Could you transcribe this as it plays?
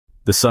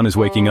The sun is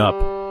waking up,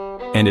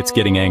 and it's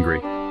getting angry.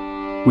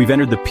 We've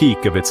entered the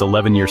peak of its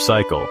 11-year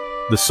cycle,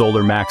 the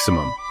solar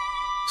maximum.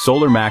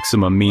 Solar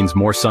maximum means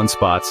more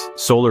sunspots,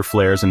 solar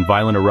flares, and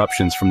violent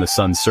eruptions from the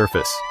sun's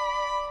surface.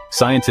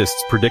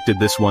 Scientists predicted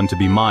this one to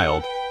be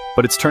mild,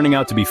 but it's turning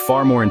out to be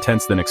far more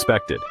intense than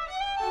expected.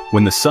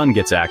 When the sun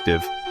gets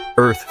active,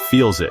 Earth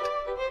feels it.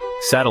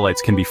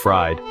 Satellites can be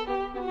fried,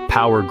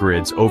 power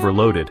grids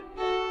overloaded,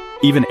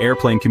 even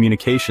airplane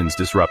communications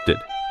disrupted.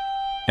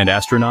 And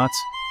astronauts?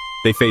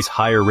 They face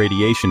higher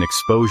radiation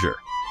exposure.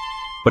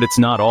 But it's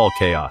not all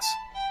chaos.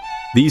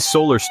 These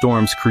solar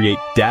storms create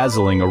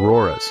dazzling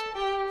auroras,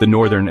 the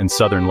northern and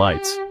southern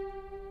lights.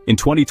 In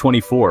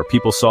 2024,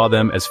 people saw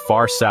them as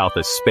far south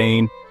as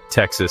Spain,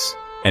 Texas,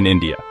 and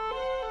India.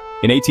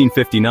 In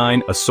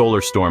 1859, a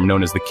solar storm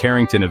known as the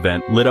Carrington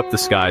Event lit up the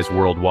skies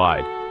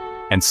worldwide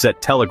and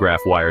set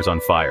telegraph wires on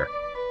fire.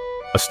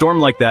 A storm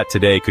like that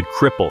today could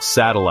cripple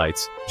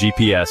satellites,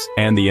 GPS,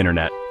 and the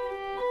internet.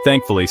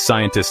 Thankfully,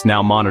 scientists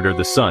now monitor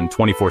the sun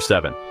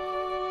 24/7.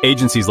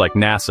 Agencies like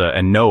NASA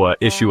and NOAA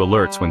issue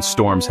alerts when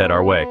storms head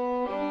our way.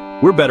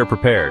 We're better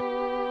prepared,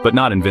 but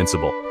not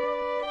invincible.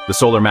 The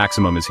solar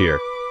maximum is here.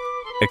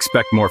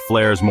 Expect more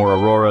flares, more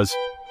auroras,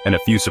 and a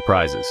few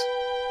surprises.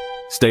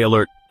 Stay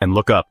alert and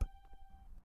look up.